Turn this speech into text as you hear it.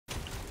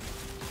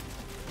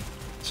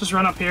just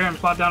run up here and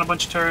plop down a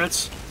bunch of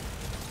turrets.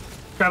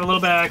 Grab a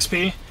little bit of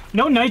XP.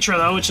 No nitro,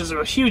 though, which is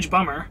a huge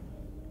bummer.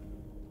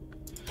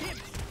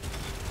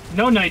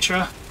 No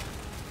nitro.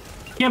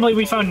 Can't believe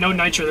we found no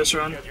nitro this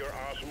run.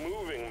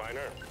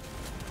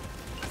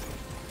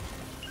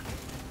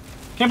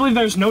 Can't believe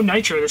there's no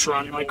nitro this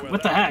run. Like,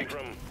 what the heck?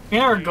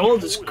 Yeah, our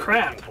gold is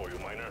crap.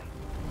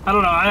 I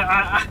don't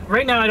know.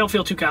 Right now, I don't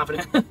feel too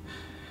confident.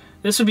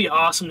 This would be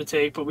awesome to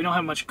take, but we don't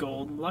have much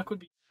gold. Luck would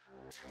be...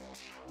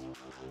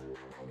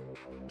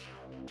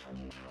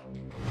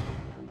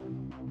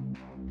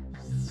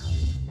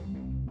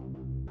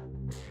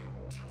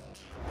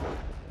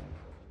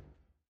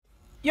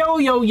 Yo,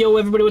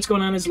 everybody, what's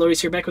going on? It's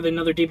Lodious here, back with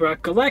another Deep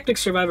Rock Galactic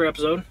Survivor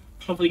episode.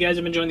 Hopefully you guys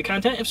have been enjoying the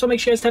content. If so, make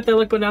sure you guys tap that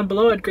like button down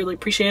below. I'd greatly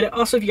appreciate it.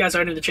 Also, if you guys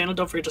are new to the channel,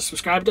 don't forget to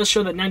subscribe. It does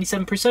show that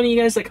 97% of you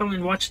guys that come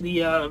and watch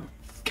the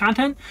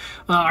content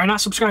are not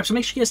subscribed, so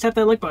make sure you guys tap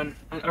that like button,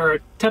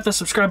 or tap that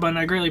subscribe button.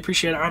 I greatly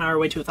appreciate it. On our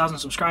way to 1,000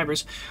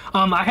 subscribers.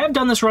 I have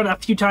done this run a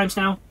few times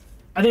now.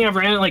 I think I've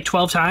ran it like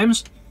 12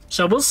 times,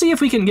 so we'll see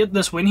if we can get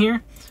this win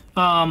here.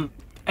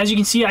 As you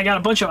can see, I got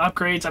a bunch of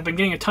upgrades. I've been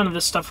getting a ton of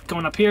this stuff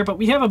going up here, but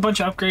we have a bunch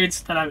of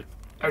upgrades that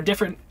are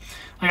different.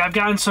 Like, I've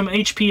gotten some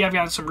HP, I've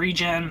gotten some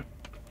regen,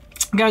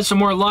 I've gotten some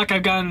more luck,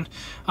 I've gotten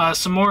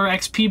some more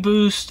XP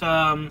boost.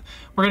 We're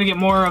going to get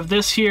more of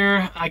this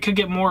here. I could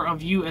get more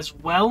of you as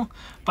well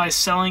by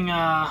selling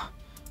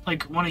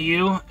like one of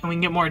you, and we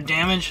can get more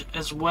damage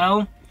as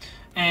well.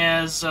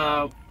 As,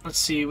 let's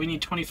see, we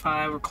need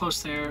 25, we're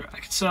close there. I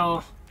could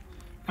sell,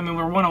 I mean,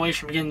 we're one away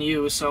from getting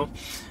you, so...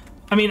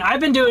 I mean, I've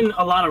been doing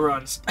a lot of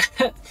runs.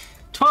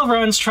 12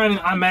 runs trying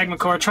on Magma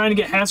Core, trying to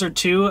get Hazard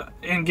 2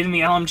 and getting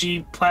the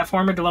LMG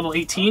platformer to level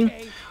 18.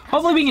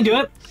 Hopefully we can do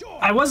it.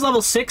 I was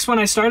level 6 when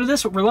I started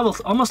this, but we're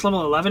almost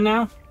level 11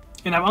 now.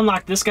 And I've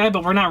unlocked this guy,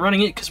 but we're not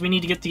running it because we need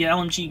to get the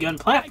LMG gun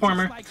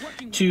platformer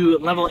to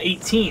level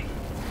 18.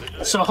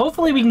 So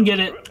hopefully we can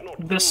get it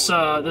this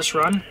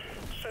run.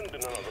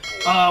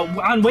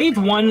 On wave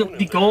 1,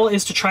 the goal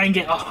is to try and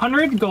get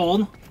 100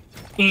 gold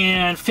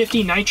and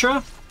 50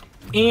 nitra.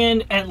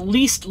 And at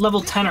least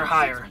level 10 or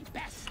higher.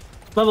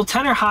 Level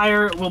 10 or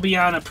higher will be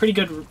on a pretty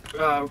good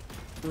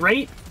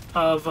rate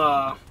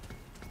of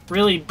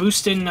really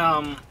boosting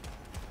our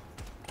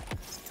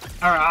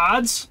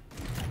odds.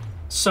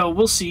 So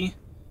we'll see.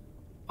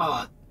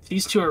 Oh,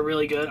 these two are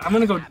really good. I'm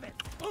going to go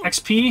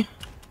XP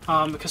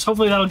because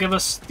hopefully that'll give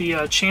us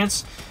the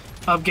chance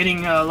of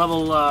getting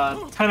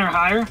level 10 or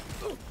higher.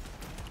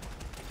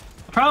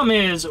 The problem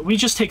is we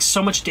just take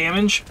so much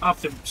damage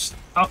off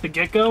the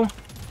get-go.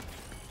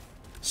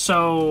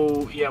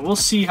 So, yeah, we'll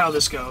see how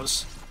this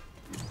goes.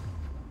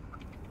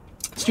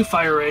 Let's do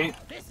fire rate.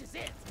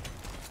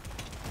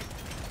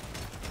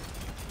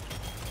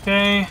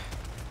 Okay.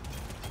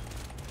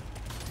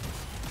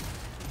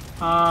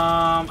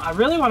 I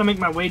really want to make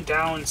my way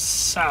down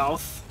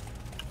south.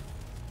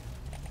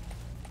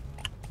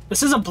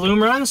 This is a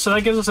bloom run, so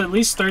that gives us at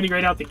least 30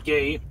 right out the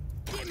gate.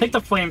 Take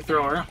the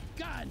flamethrower.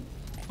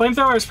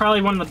 Flamethrower is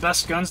probably one of the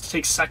best guns to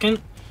take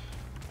second.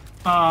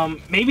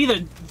 Maybe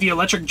the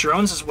electric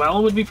drones as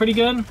well would be pretty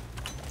good.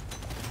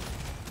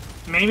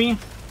 Maybe.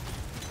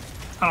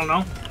 I don't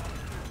know.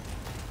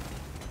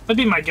 That'd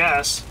be my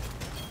guess.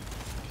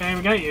 Okay,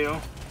 we got you.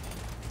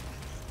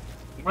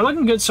 We're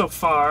looking good so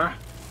far.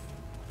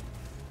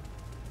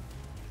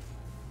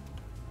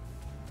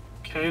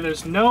 Okay,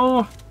 there's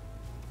no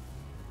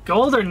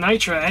gold or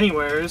nitra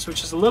anywheres,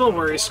 which is a little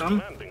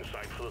worrisome.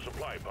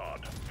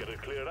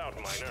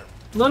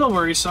 Little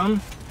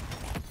worrisome.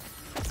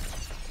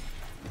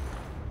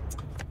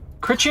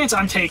 Crit chance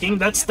I'm taking.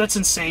 That's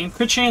insane.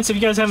 Crit chance, if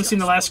you guys haven't seen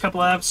the last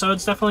couple of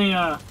episodes, definitely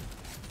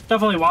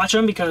watch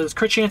them because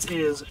crit chance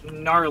is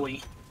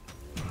gnarly.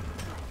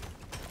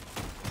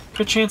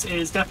 Crit chance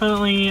is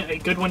definitely a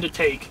good one to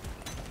take.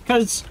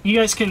 Because you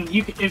guys can,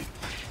 if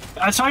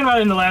I was talking about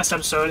it in the last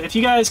episode, if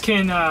you guys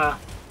can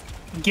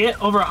get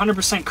over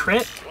 100%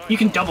 crit, you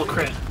can double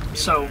crit.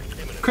 So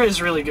crit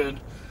is really good.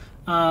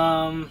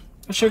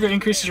 Sugar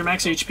increases your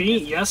max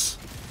HP, yes.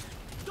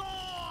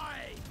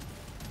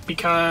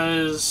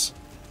 Because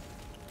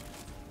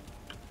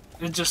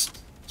it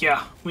just,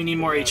 yeah, we need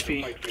more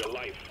HP.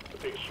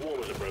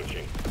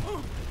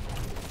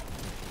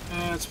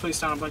 Let's place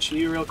down a bunch of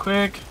you real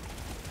quick.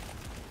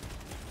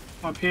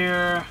 Come up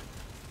here.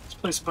 Let's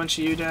place a bunch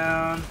of you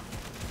down.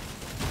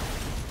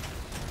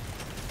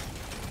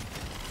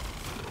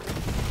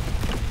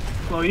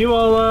 Blow you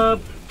all up.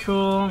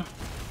 Cool.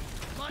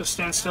 Just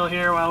stand still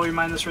here while we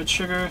mine this red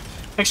sugar.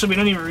 Actually, we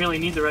don't even really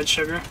need the red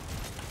sugar.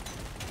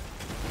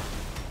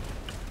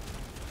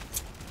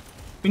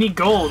 We need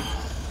gold.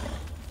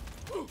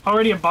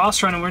 Already a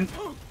boss run and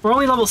we're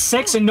only level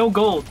 6 and no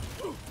gold.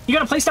 You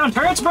gotta place down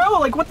turrets, bro?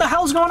 Like, what the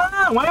hell's going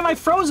on? Why am I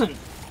frozen?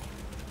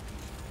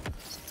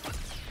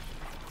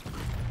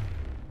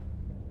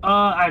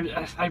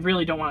 I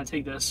really don't want to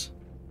take this.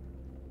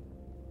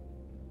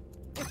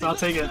 But I'll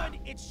take it.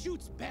 It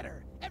shoots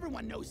better.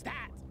 Everyone knows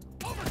that.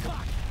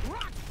 Overclock,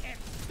 rock, and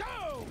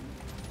stone.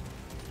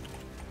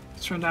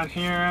 Let's run down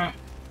here.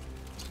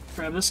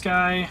 Grab this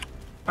guy.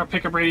 Our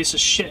pickup radius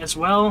is shit as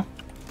well.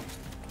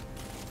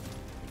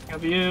 Pick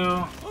up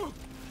you.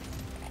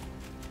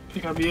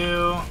 Pick up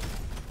you.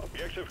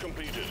 Objective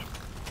completed.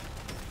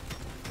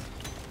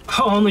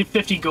 Oh, only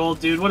 50 gold,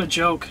 dude. What a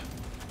joke.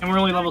 And we're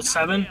only level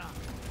 7.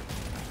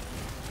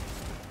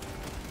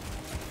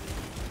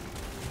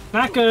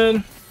 Not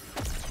good.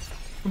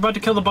 We're about to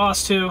kill the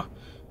boss, too.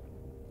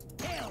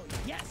 Hell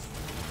yes.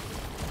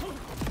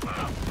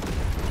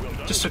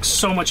 Just took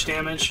so much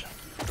damage.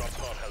 Drop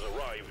pod has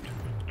arrived.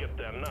 Get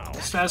there now.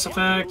 Status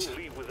effect. We'll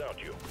leave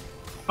without you.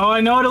 Oh, I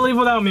know how to leave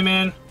without me,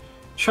 man.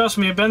 Trust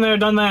me, I've been there,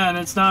 done that,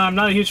 and I'm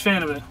not a huge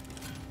fan of it.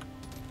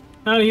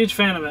 Not a huge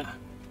fan of it.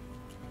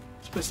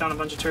 Let's place down a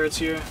bunch of turrets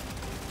here.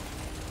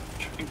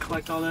 Try and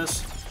collect all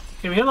this.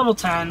 Okay, we hit level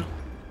 10.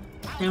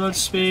 Reload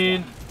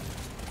speed.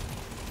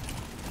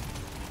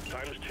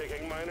 Time's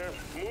ticking, miner.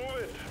 Move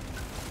it.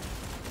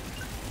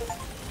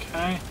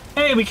 Okay.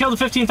 Hey, we killed the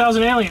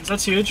 15,000 aliens.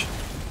 That's huge.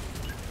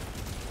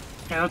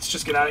 Okay, let's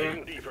just get out of here.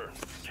 Diving deeper.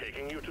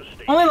 Taking you to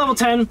station. Only level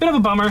 10. Bit of a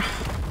bummer.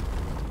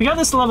 We got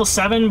this to level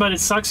 7, but it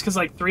sucks because,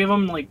 like, 3 of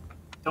them, like,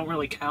 don't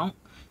really count.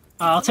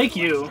 I'll take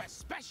you.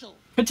 Special.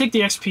 Could take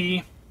the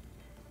XP.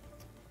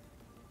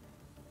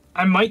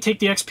 I might take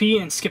the XP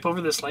and skip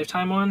over this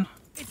lifetime one.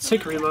 Let's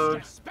take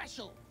reload.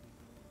 Special.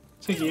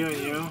 Take you and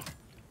you.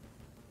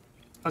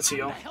 Let's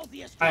heal. The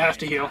healthiest I have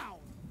to in heal.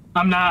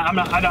 town.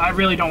 I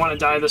really don't want to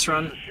die this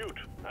run. Shoot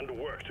and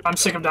work to I'm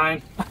sick of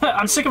dying.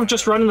 I'm sick of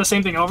just running the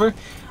same thing over.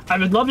 I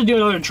would love to do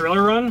another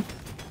driller run.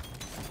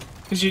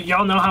 Because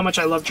y'all know how much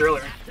I love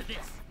driller. After this,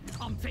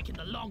 I'm taking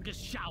the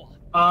longest shower.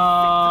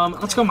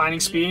 Let's go mining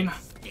speed.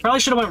 Probably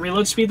should have went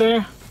reload speed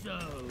there. So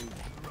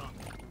drunk.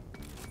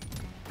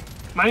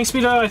 Mining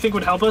speed, though, I think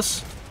would help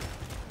us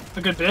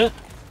a good bit.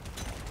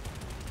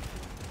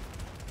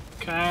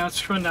 Okay,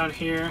 let's run down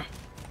here.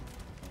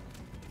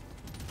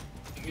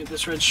 Get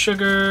this red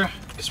sugar,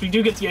 because we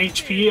do get the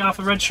HP off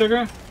of red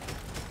sugar.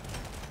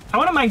 I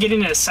wouldn't mind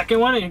getting a second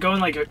one and going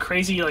like a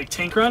crazy like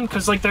tank run,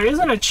 because like there is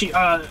an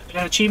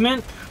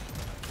achievement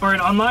or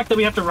an unlock that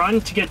we have to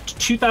run to get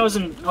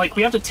 2,000. Like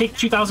we have to take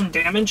 2,000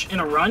 damage in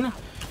a run,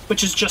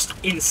 which is just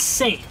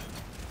insane.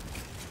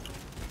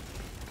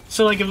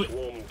 So like if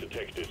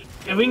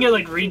we can get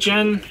like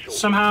regen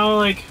somehow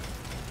like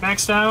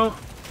maxed out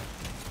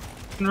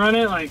and run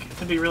it, like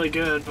it'd be really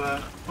good,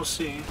 but we'll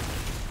see.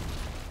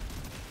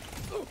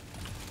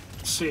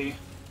 Let's see.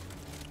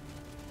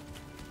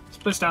 Let's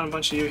place down a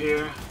bunch of you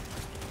here.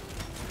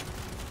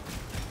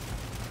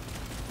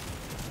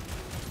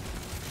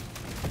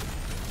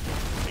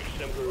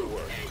 exemplary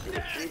work. You've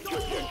achieved your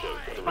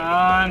objective. Come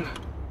on.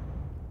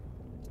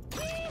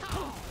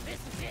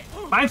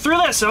 Mine through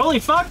this! Holy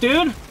fuck,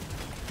 dude!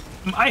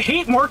 I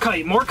hate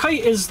Morkite. Morkite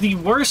is the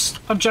worst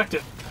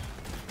objective.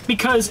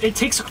 Because it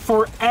takes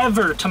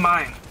forever to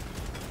mine.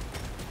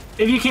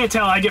 If you can't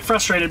tell, I get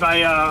frustrated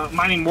by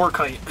mining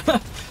Morkite.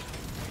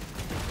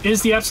 It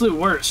is the absolute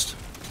worst.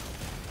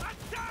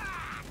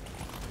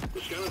 The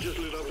scanner just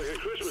lit up like a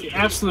Christmas The tree.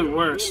 absolute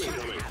worst.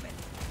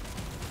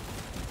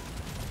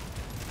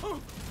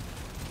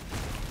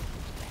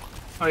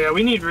 Oh yeah,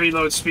 we need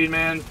reload speed,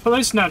 man.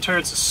 Placing down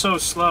turrets is so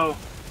slow.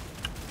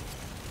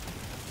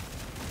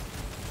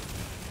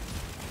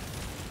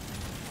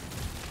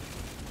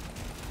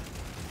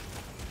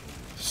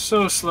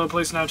 So slow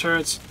placing down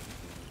turrets.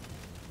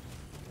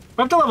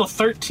 We're up to level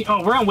 13.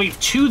 Oh, we're on wave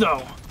 2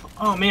 though.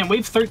 Oh man,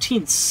 wave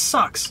 13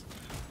 sucks.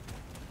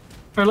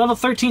 Or level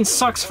 13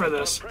 sucks for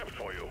this. Prepped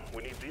for you.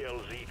 We need the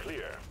LZ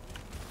clear.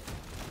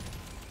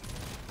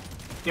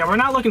 Yeah, we're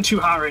not looking too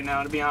hot right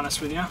now, to be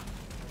honest with you.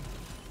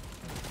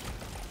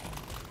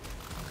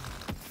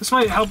 This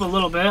might help a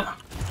little bit.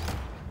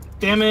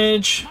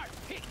 Damage.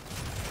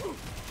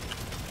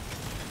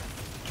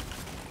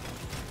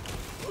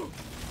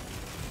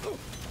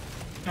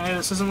 Okay,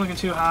 this isn't looking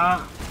too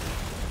hot.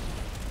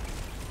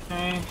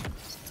 Okay.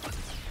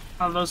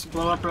 All those to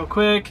blow up real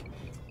quick.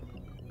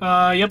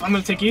 Yep, I'm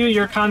gonna take you.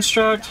 You're a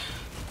construct.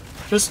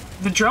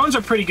 The drones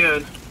are pretty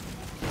good.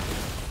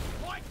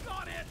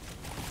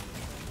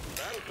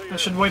 That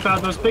should wipe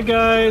out those big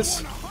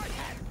guys.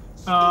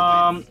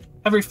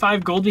 Every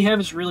 5 gold we have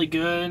is really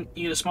good.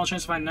 You get a small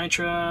chance to find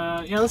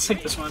Nitra. Yeah, let's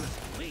take this one.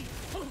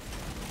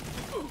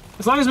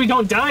 As long as we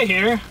don't die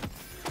here.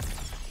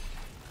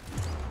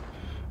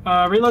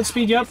 Reload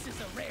speed, yep.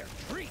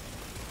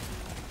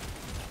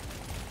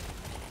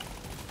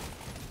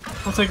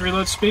 I'll take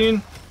reload speed.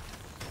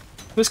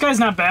 This guy's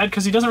not bad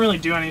because he doesn't really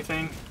do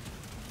anything.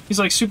 He's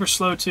like super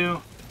slow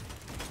too.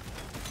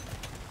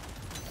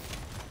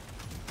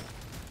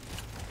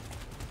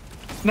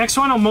 Next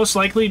one will most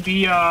likely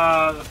be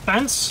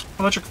fence,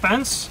 electric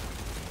fence.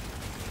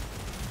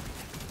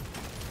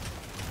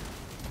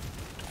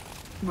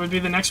 Would be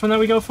the next one that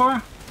we go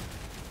for.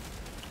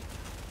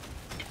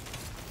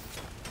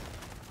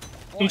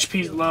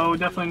 HP's low,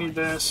 definitely need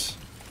this.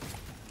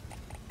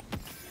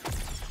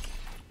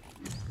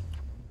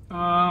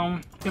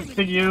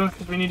 Big you,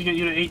 because we need to get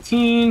you to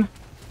 18.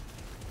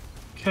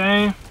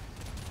 Okay.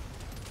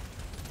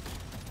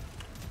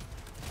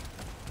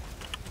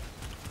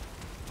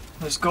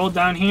 There's gold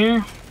down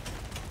here.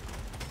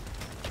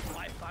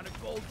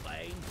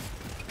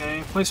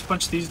 place a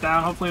bunch of these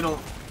down. Hopefully it'll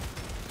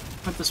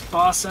let this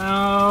boss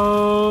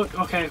out.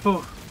 Okay,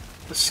 ooh,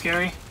 that's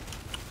scary.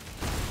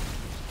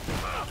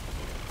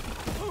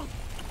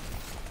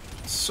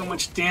 So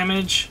much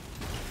damage.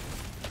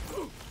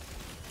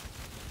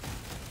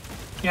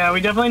 Yeah,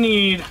 we definitely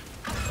need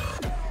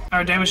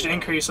our damage to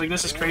increase. Like,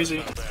 this is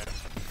crazy.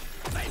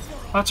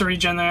 Lots of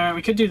regen there.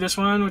 We could do this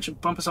one, which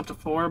would bump us up to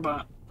 4,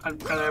 but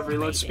I'd rather have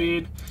reload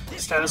speed,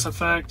 status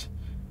effect,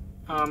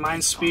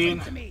 mind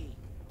speed,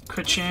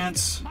 crit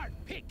chance,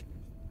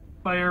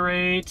 fire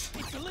rate.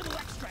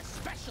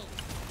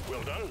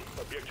 Well done.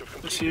 Objective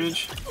complete. That's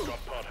huge.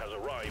 Drop pod has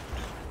arrived.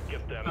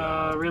 Get them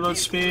now. Reload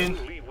speed.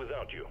 Leave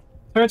without you.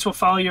 Turrets will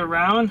follow you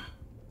around.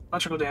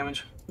 Electrical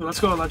damage. Let's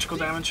go electrical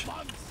damage.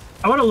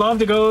 I would have loved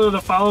to go the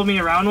follow me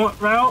around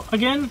route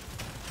again,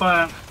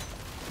 but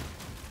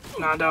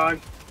nah, dog.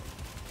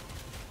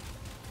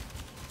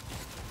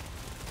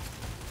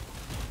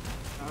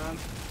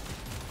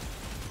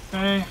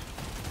 Okay.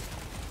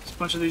 Just a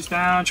bunch of these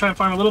down. Try and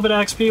farm a little bit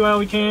of XP while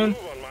we can. Move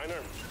on, miner.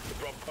 The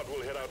drop pod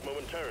will head out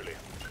momentarily.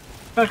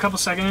 Got a couple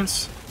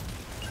seconds.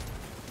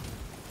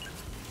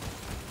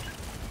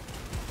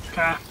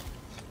 Okay.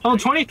 Oh,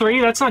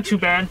 23. That's not too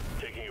bad.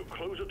 Taking you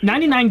closer to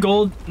 99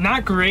 gold.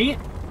 Not great.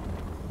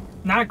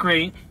 Not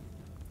great.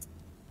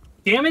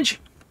 Damage,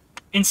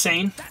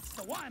 insane.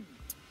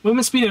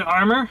 Movement speed and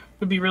armor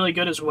would be really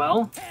good as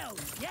well.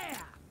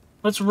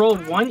 Let's roll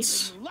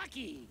once.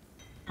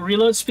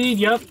 Reload speed,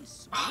 yep.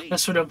 Oh,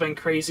 this would have been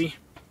crazy.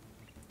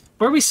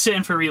 Where are we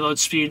sitting for reload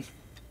speed?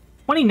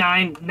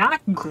 29,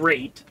 not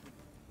great.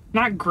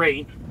 Not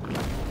great.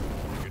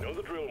 You know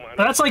the drill, miner.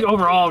 But that's like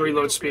overall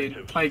reload speed.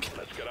 Like,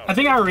 I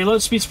think our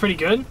reload speed's pretty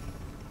good.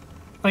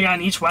 Like on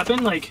each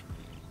weapon, like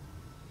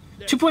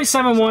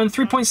 2.71,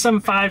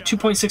 3.75,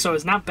 2.60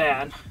 is not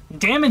bad.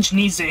 Damage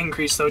needs to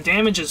increase though.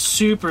 Damage is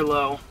super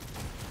low.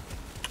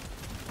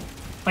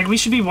 Like, we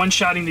should be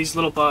one-shotting these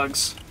little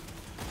bugs.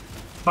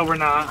 But we're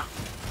not.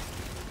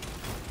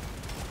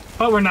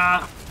 But we're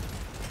not.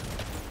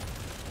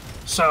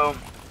 So,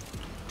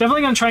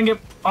 definitely gonna try and get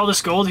all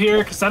this gold here,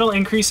 because that'll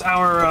increase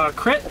our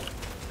crit.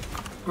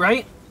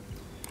 Right?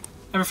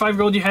 Every 5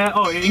 gold you have...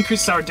 Oh, it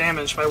increases our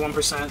damage by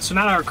 1%. So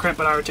not our crit,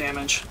 but our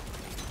damage.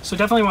 So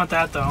definitely want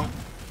that, though.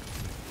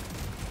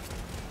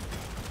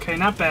 Okay,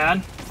 not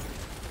bad.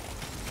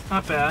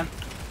 Not bad.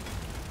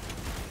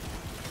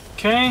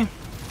 Okay.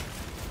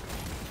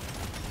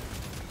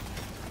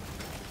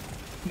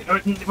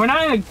 We're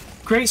not in a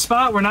great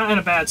spot. We're not in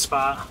a bad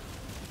spot.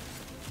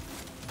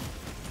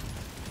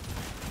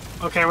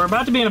 Okay, we're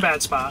about to be in a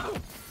bad spot.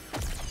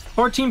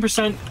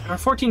 14% or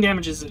 14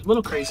 damage is a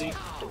little crazy.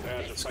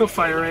 Let's go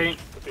fire rate.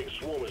 The big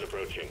swarm is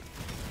approaching.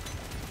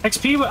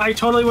 XP, I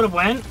totally would have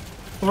went.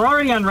 We're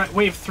already on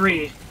wave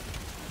 3.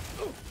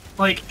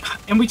 Like,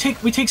 and we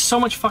take so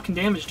much fucking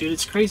damage, dude.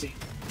 It's crazy.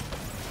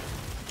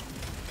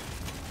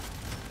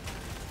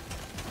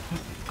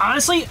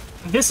 Honestly,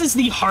 this is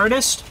the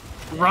hardest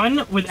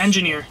run with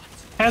Engineer.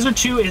 Hazard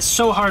 2 is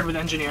so hard with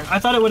Engineer. I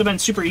thought it would have been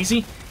super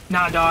easy.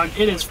 Nah, dog.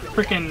 It is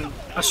freaking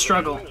a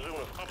struggle.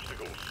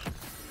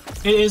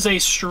 It is a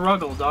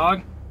struggle,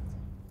 dog.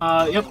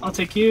 Yep, I'll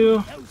take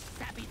you.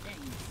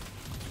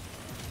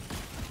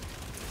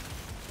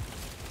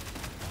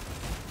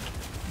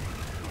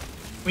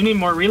 We need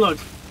more reload.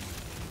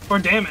 Or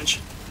damage.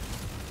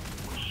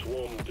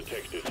 Swarm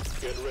detected.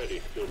 Get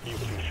ready. They'll be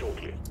with you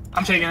shortly.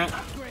 I'm taking it.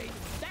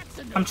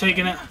 I'm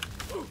taking it.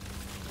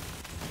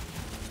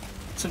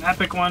 It's an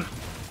epic one.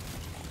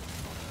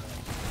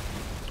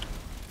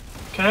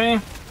 Okay.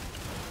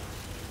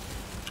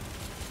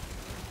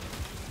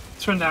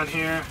 Let's run down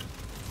here.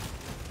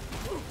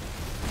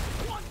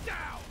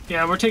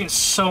 Yeah, we're taking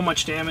so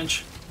much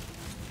damage.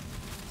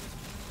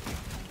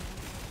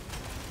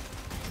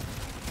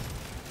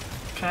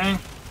 Okay.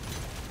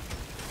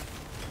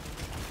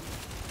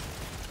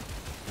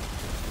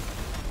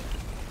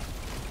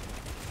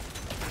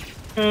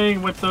 Okay,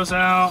 whip those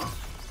out.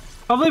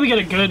 Hopefully we get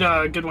a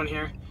good one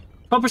here.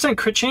 12%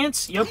 crit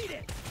chance? Yep.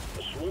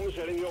 The swarm is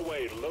heading your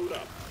way. Load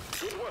up.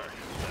 Good work.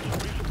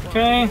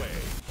 Okay.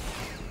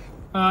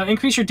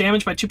 Increase your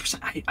damage by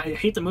 2%. I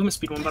hate the movement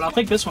speed one, but I'll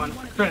take this one.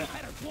 Crit.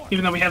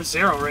 Even though we have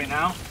 0 right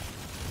now.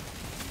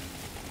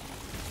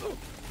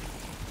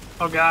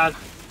 Oh god.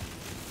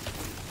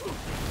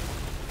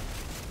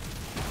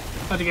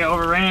 About to get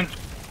overran.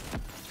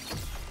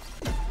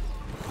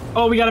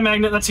 Oh, we got a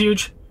magnet. That's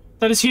huge.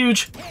 That is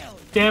huge.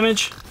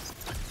 Damage.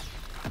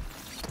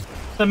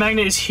 The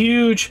magnet is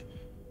huge.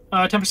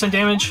 10%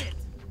 damage.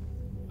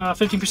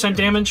 15%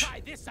 damage.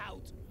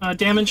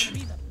 Damage.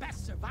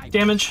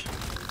 Damage.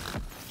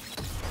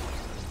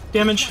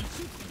 Damage.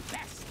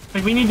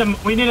 Like, we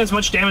need as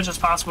much damage as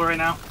possible right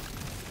now.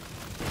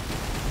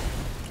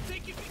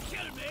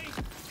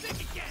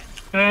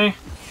 Okay.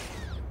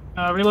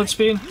 Reload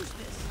speed.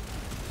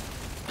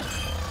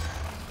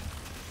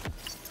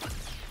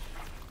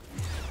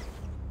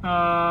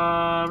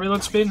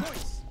 Reload speed.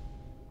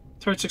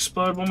 Turrets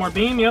explode. One more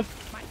beam. Yep.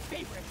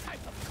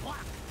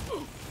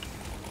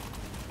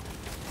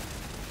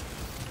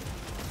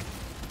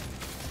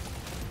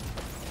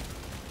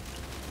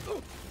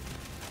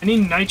 I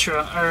need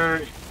nitro,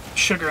 or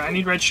sugar. I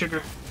need red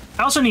sugar.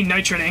 I also need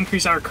nitro to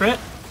increase our crit.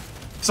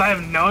 Because I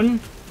have none.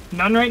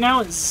 None right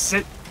now.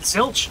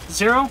 Zilch?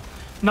 Zero?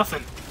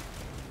 Nothing.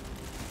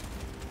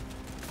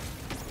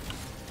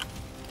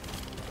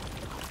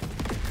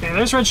 Okay,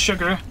 there's red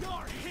sugar.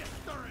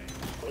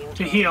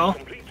 To heal.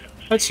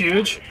 That's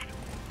huge.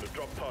 The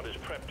drop pod is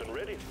prepped and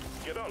ready.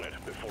 Get on it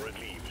before it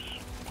leaves.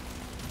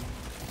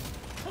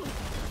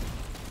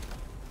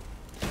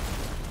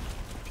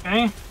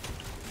 Okay.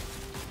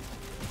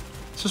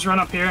 Let's just run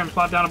up here and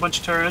plop down a bunch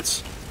of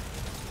turrets.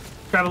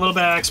 Grab a little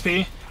bit of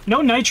XP.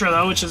 No nitro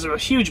though, which is a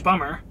huge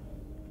bummer.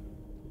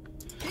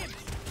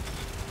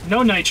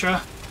 No nitro.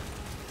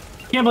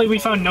 Can't believe we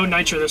found no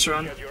nitro this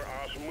run. Get your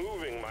ass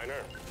moving,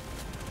 miner.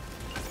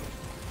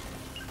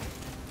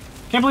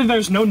 Can't believe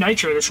there's no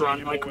nitro this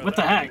run. Like, what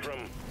the heck?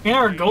 Yeah,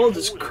 our gold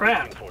is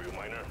crap. For you,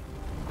 miner.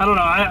 I don't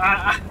know.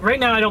 I right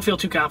now I don't feel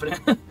too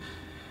confident.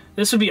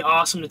 This would be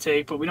awesome to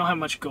take, but we don't have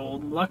much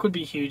gold. Luck would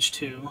be huge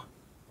too.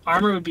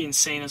 Armor would be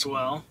insane as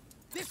well.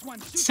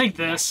 Let's take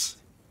this.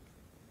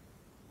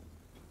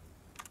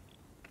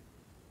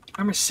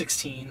 Armor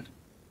 16.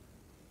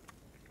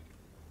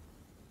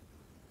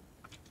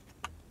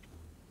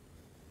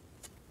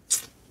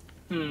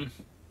 I'm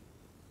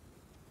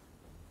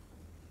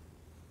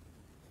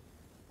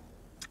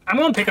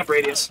going to pick up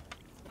radius.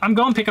 I'm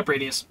going to pick up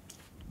radius.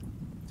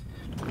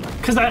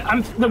 Because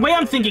the way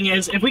I'm thinking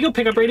is, if we go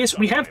pick up radius,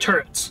 we have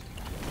turrets.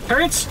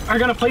 Turrets are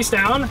going to place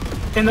down,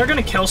 and they're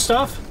going to kill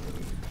stuff.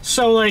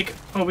 So, like,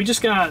 oh, we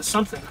just got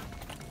something.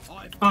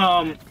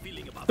 The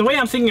way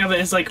I'm thinking of it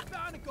is, like,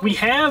 we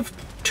have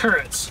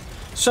turrets.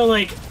 So,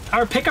 like,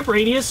 our pickup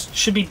radius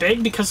should be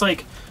big because,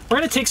 like, we're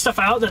going to take stuff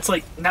out that's,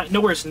 like,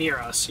 nowhere near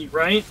us,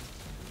 right?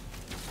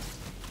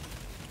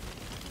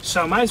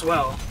 So, might as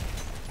well.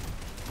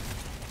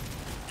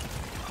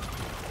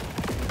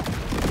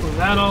 Move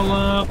that all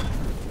up.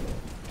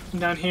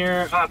 Down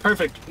here. Ah,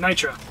 perfect.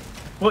 Nitro.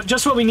 Well,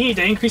 just what we need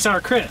to increase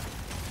our crit.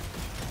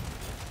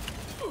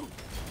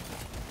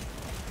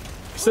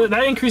 So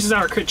that increases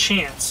our crit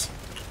chance.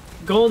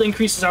 Gold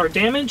increases our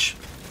damage,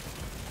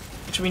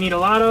 which we need a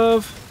lot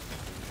of.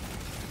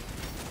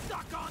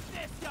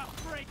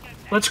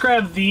 Let's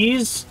grab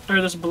these,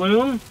 or this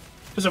bloom,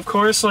 because of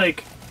course,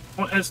 like,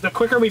 as the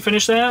quicker we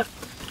finish that,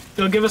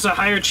 it'll give us a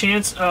higher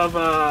chance of,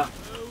 I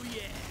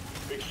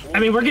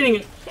mean, we're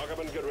getting...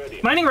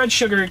 Mining red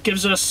sugar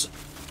gives us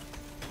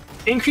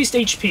increased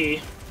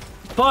HP,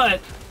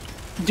 but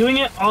doing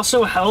it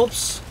also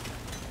helps,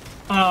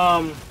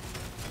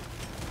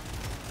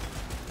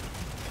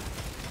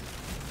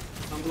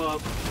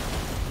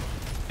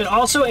 it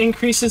also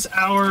increases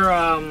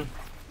our,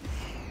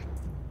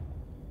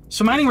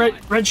 so mining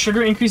red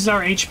sugar increases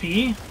our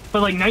HP,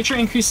 but like nitro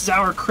increases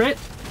our crit,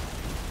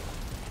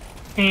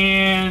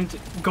 and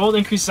gold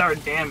increases our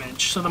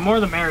damage. So the more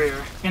the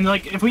merrier. And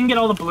like if we can get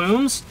all the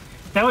blooms,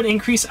 that would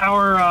increase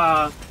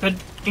our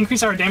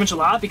damage a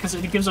lot because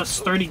it gives us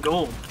 30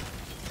 gold.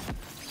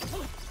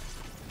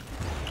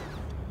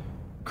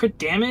 Crit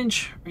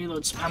damage?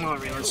 Reload speed. I'm going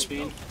to reload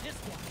speed.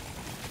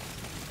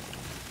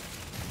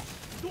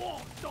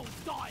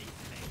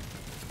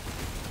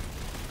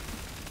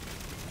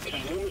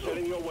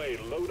 Heading your way.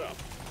 Load up.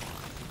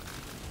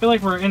 I feel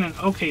like we're in an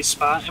okay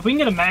spot. If we can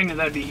get a magnet,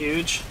 that'd be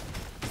huge.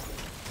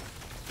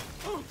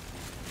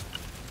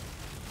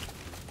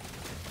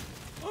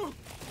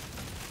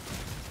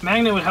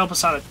 Magnet would help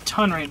us out a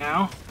ton right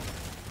now.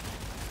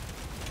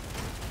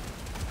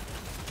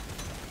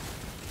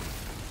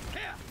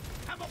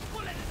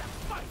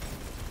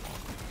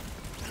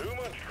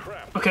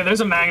 Okay,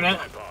 there's a magnet.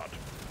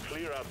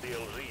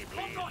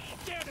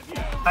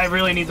 I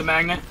really need the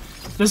magnet.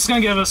 This is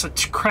gonna give us a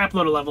crap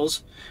load of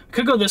levels. We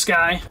could go this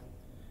guy,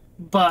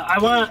 but I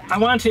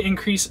want to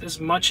increase as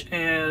much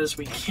as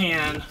we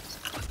can,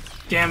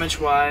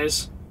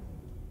 damage-wise.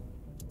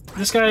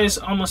 This guy is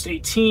almost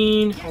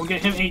 18. We'll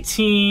get him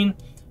 18.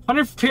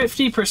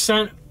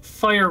 150%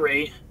 fire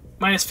rate,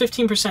 minus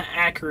 15%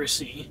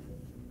 accuracy.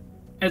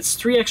 It's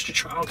 3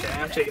 extra. Okay,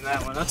 I'm taking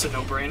that one. That's a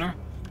no-brainer.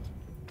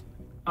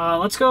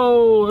 Let's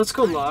go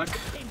luck.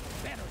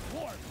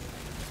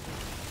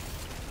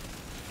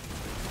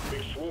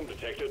 Big swarm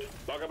detected.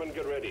 Lock up and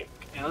get ready.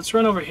 Yeah, let's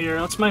run over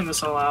here. Let's mine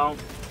this all out.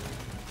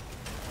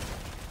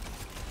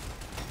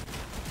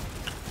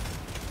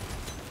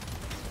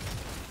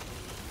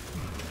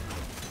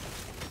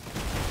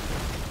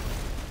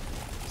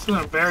 This is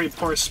a very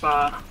poor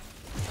spot.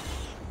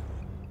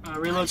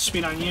 Reload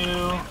speed on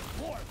you.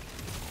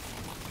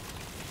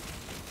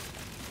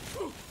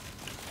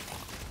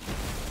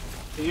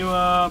 Get you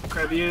up,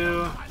 grab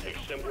you.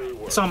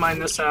 Let's all mine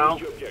this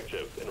out.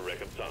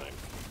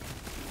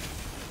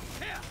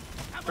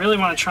 Really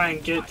want to try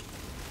and get...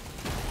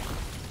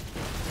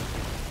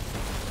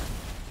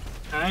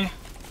 Okay.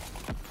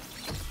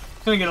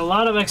 Gonna get a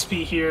lot of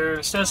XP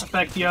here. Status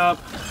effect you up.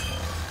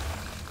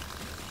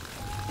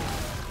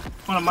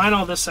 Want to mine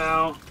all this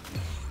out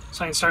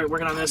so I can start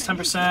working on this.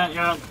 10%,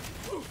 yep.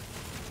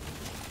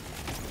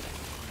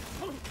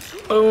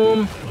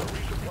 Boom.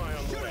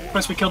 Of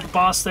course, we killed the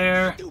boss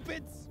there.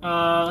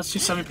 Let's do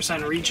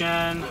 70%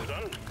 regen. Well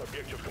done.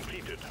 Objective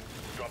completed.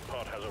 Drop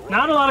pod has arrived.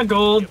 Not a lot of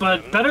gold,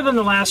 but better than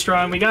the last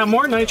run. We got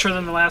more nitro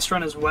than the last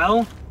run as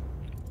well.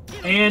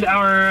 And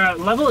our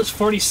level is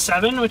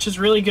 47, which is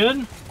really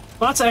good.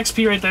 Lots of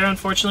XP right there.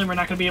 Unfortunately, we're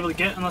not going to be able to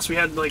get unless we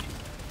had, like,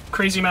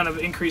 crazy amount of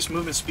increased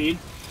movement speed.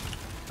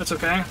 That's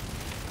okay.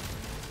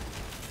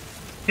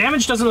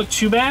 Damage doesn't look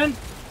too bad.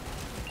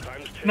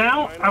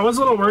 Now, I was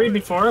a little worried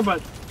before,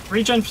 but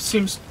regen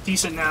seems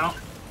decent now.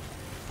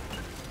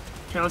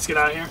 Okay, let's get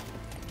out of here.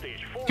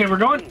 Okay, we're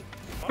going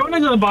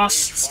into the boss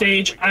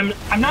stage. I'm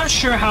not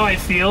sure how I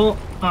feel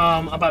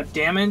about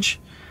damage.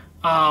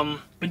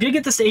 We did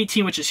get this to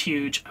 18, which is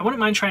huge. I wouldn't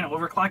mind trying to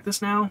overclock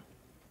this now.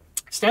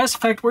 Status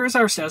effect, where's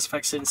our status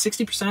effects in?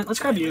 60%? Let's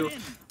grab you.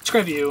 Let's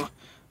grab you.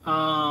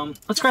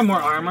 Let's grab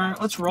more armor.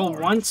 Let's roll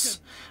once.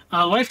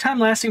 Lifetime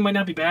lasting might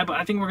not be bad, but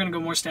I think we're going to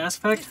go more status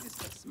effect.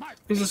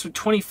 Leaves us with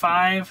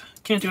 25.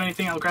 Can't do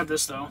anything. I'll grab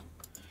this, though.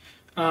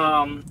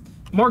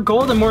 More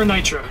gold and more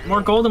nitro.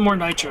 More gold and more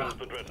nitro.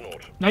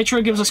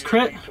 Nitro gives us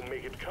crit.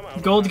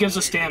 Gold gives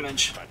us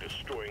damage.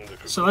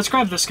 So let's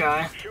grab this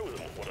guy.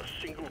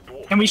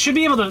 And we should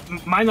be able to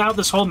mine out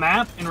this whole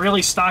map and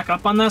really stock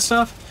up on that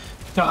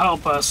stuff to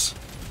help us.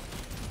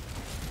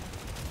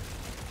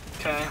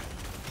 Okay.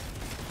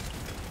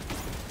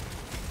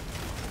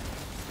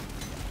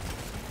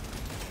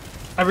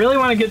 I really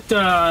want to get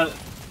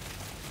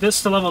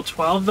this to level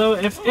 12 though,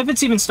 if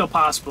it's even still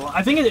possible.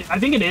 I think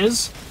it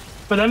is,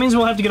 but that means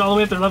we'll have to get all the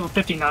way up to level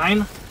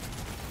 59,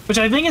 which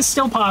I think is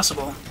still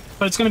possible,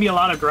 but it's going to be a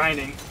lot of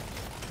grinding.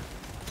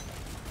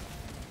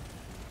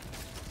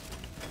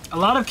 A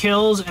lot of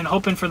kills and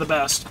hoping for the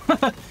best.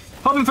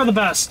 Hoping for the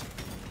best.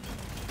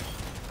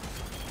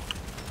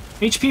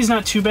 HP's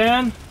not too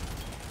bad.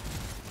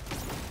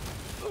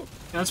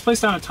 Yeah, let's place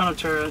down a ton of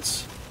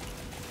turrets.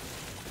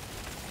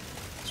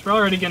 So we're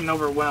already getting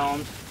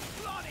overwhelmed.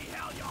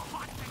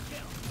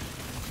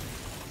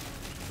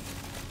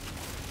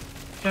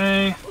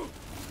 Okay. I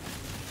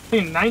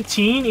think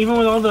 19, even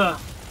with all the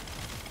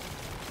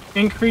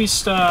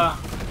increased, okay.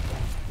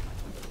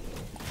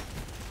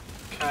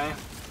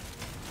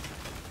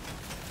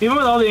 Even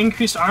with all the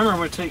increased armor,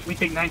 we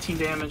take 19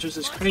 damage, which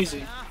is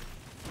crazy.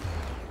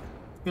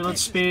 Reload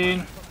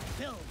speed.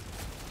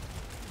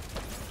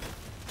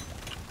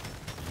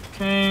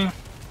 Okay.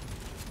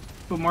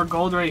 Put more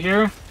gold right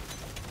here.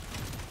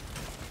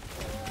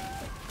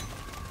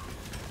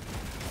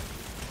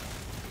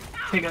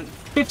 Take a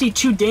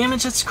 52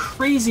 damage, that's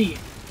crazy.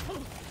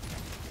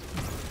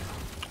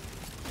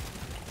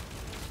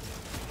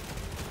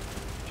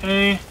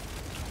 Okay.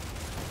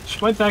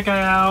 Just wipe that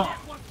guy out.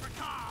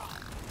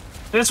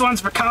 This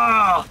one's for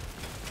Carl!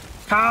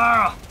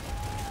 Carl!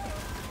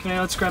 Okay,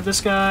 let's grab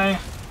this guy.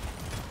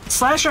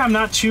 Slasher I'm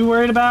not too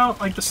worried about.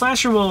 Like, the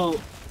Slasher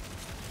will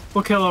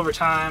kill over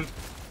time.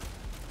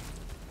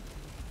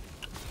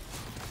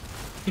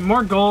 Need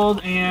more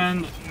gold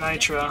and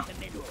nitro.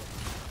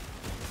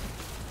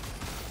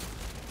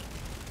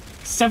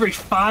 It's every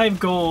 5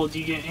 gold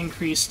you get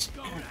increased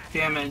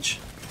damage.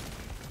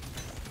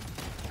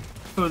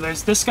 Oh,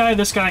 there's this guy, and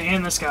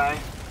this guy.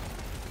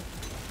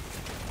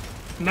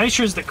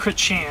 Nitro is the crit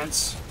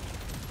chance.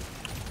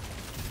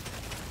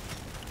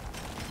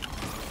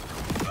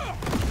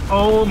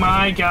 Oh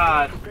my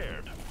god.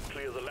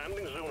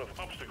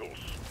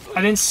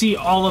 I didn't see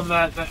all of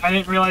that. I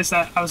didn't realize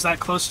that I was that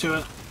close to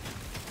it.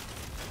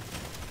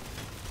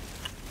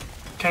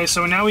 Okay,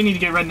 so now we need to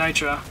get red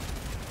nitro.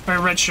 Or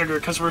red sugar,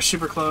 because we're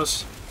super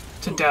close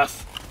to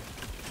death.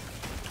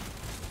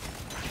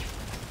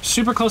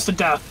 Super close to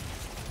death.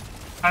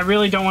 I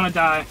really don't want to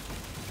die.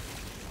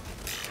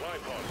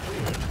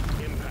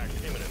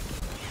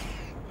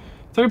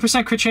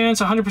 30% crit chance,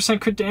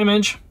 100% crit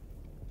damage.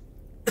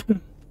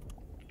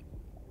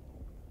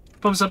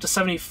 Bumps up to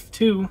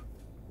 72.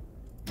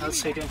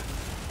 Let's take it.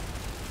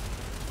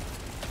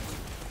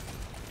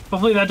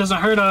 Hopefully that doesn't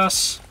hurt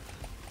us.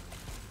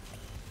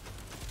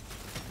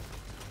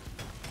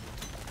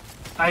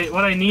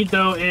 What I need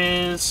though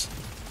is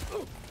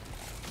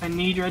I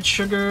need red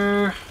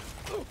sugar.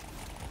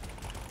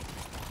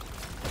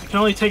 I can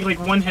only take like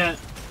 1 hit.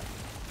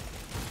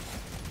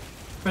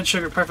 Red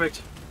sugar,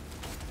 perfect.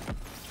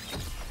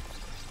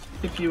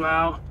 Dip you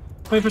out.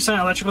 20%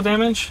 electrical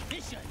damage.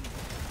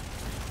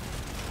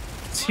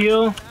 Let's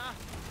heal.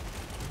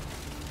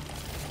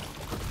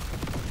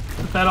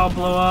 Let that all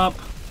blow up.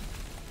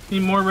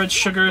 Need more red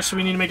sugar, so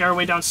we need to make our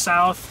way down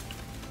south.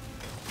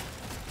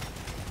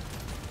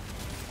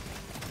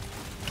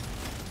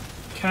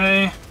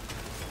 Okay.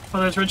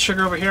 Well, there's red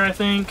sugar over here, I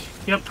think.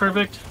 Yep,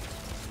 perfect.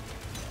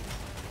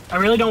 I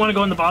really don't want to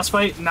go in the boss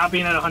fight not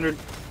being at 100.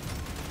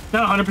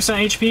 Not 100%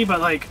 HP, but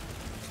like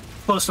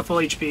close to full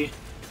HP.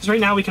 Because right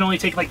now we can only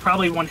take like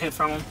probably 1 hit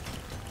from him.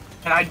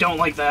 And I don't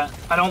like that.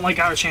 I don't like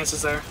our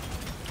chances there.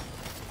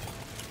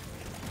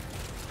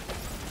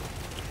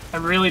 I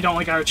really don't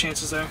like our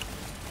chances there.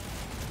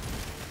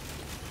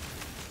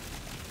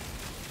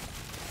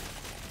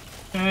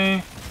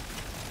 Okay.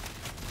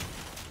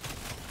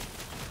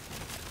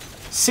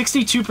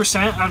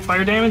 62% on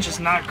fire damage is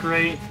not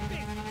great.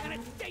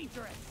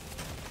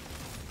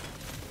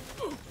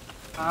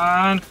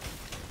 On.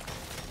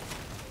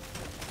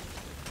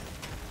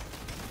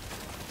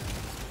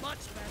 Much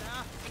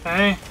better.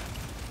 Okay.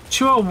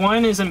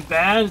 201 isn't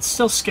bad. It's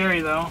still scary,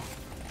 though.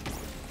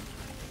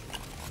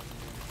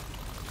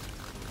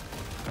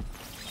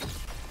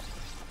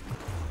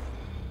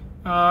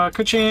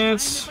 Good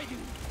chance.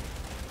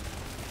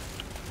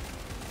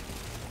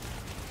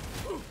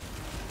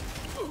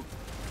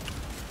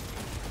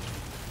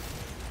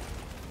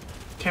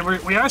 Okay,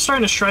 we are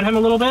starting to shred him a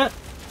little bit.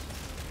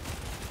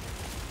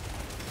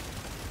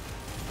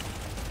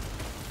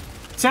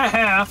 It's at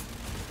half.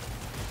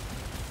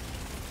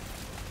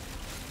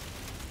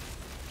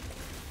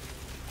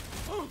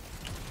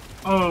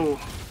 Oh.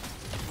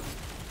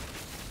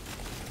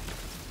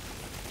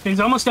 He's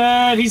almost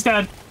dead. He's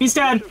dead. He's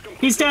dead.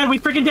 He's dead. We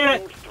freaking did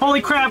it.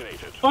 Holy crap.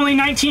 Only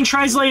 19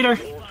 tries later.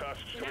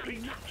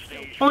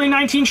 Only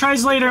 19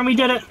 tries later and we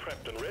did it.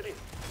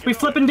 We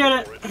flippin' did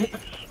it.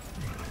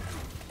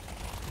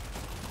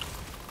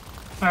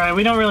 Alright,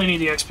 we don't really need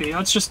the XP.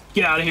 Let's just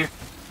get out of here.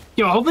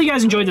 Yo, hopefully you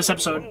guys enjoyed this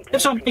episode.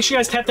 If so, make sure you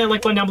guys tap that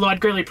like button down below.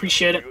 I'd greatly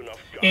appreciate it.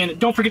 And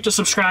don't forget to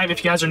subscribe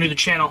if you guys are new to the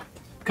channel.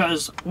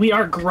 Because we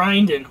are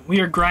grinding. We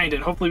are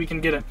grinding. Hopefully we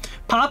can get it.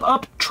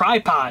 Pop-up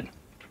tripod.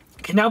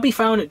 Can now be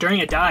found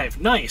during a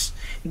dive. Nice.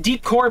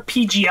 Deep core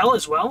PGL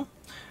as well.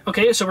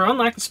 Okay, so we're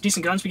unlocking some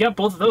decent guns. We got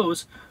both of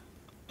those.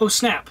 Oh,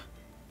 snap.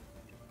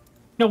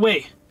 No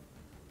way.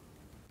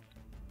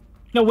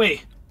 No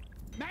way.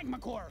 Magma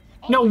core.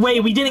 No way,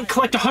 we didn't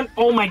collect 100.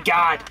 Oh my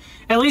god.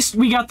 At least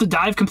we got the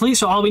dive complete,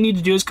 so all we need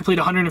to do is complete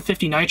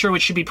 150 nitro,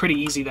 which should be pretty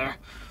easy there.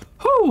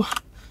 Whew.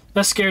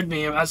 That scared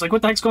me. I was like,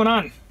 what the heck's going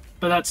on?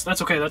 But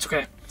that's okay, that's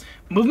okay.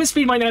 Movement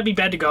speed might not be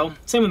bad to go.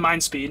 Same with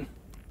mind speed.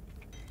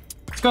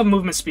 Let's go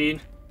movement speed.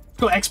 Let's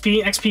go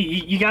XP.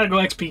 XP. You gotta go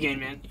XP gain,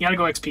 man. You gotta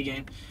go XP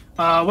gain.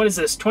 What is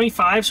this?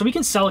 25? So we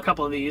can sell a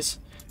couple of these.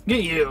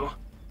 Get you.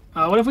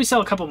 What if we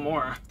sell a couple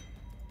more?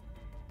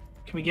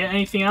 Can we get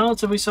anything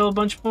else if we sell a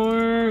bunch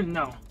more?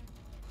 No.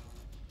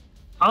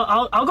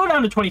 I'll go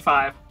down to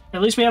 25.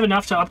 At least we have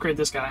enough to upgrade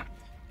this guy.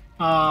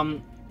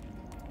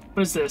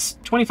 What is this?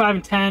 25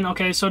 and 10.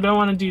 Okay, so don't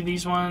want to do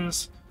these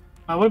ones.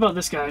 What about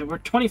this guy? We're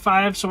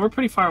 25, so we're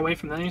pretty far away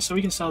from that, so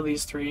we can sell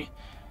these three.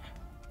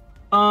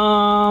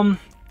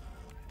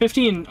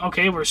 15.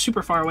 Okay, we're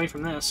super far away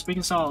from this. We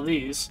can sell all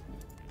these.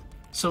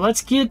 So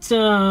let's get,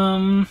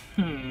 let's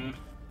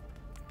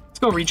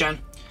go regen.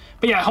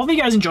 But yeah, hopefully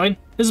you guys enjoyed.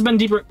 This has been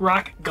Deep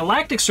Rock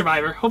Galactic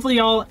Survivor. Hopefully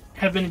y'all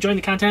have been enjoying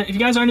the content. If you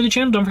guys are new to the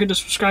channel, don't forget to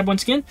subscribe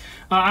once again.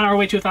 On our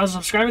way to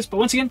 1,000 subscribers. But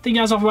once again, thank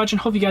you guys all for watching.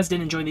 Hope you guys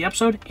did enjoy the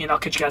episode, and I'll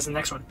catch you guys in the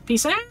next one.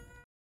 Peace out!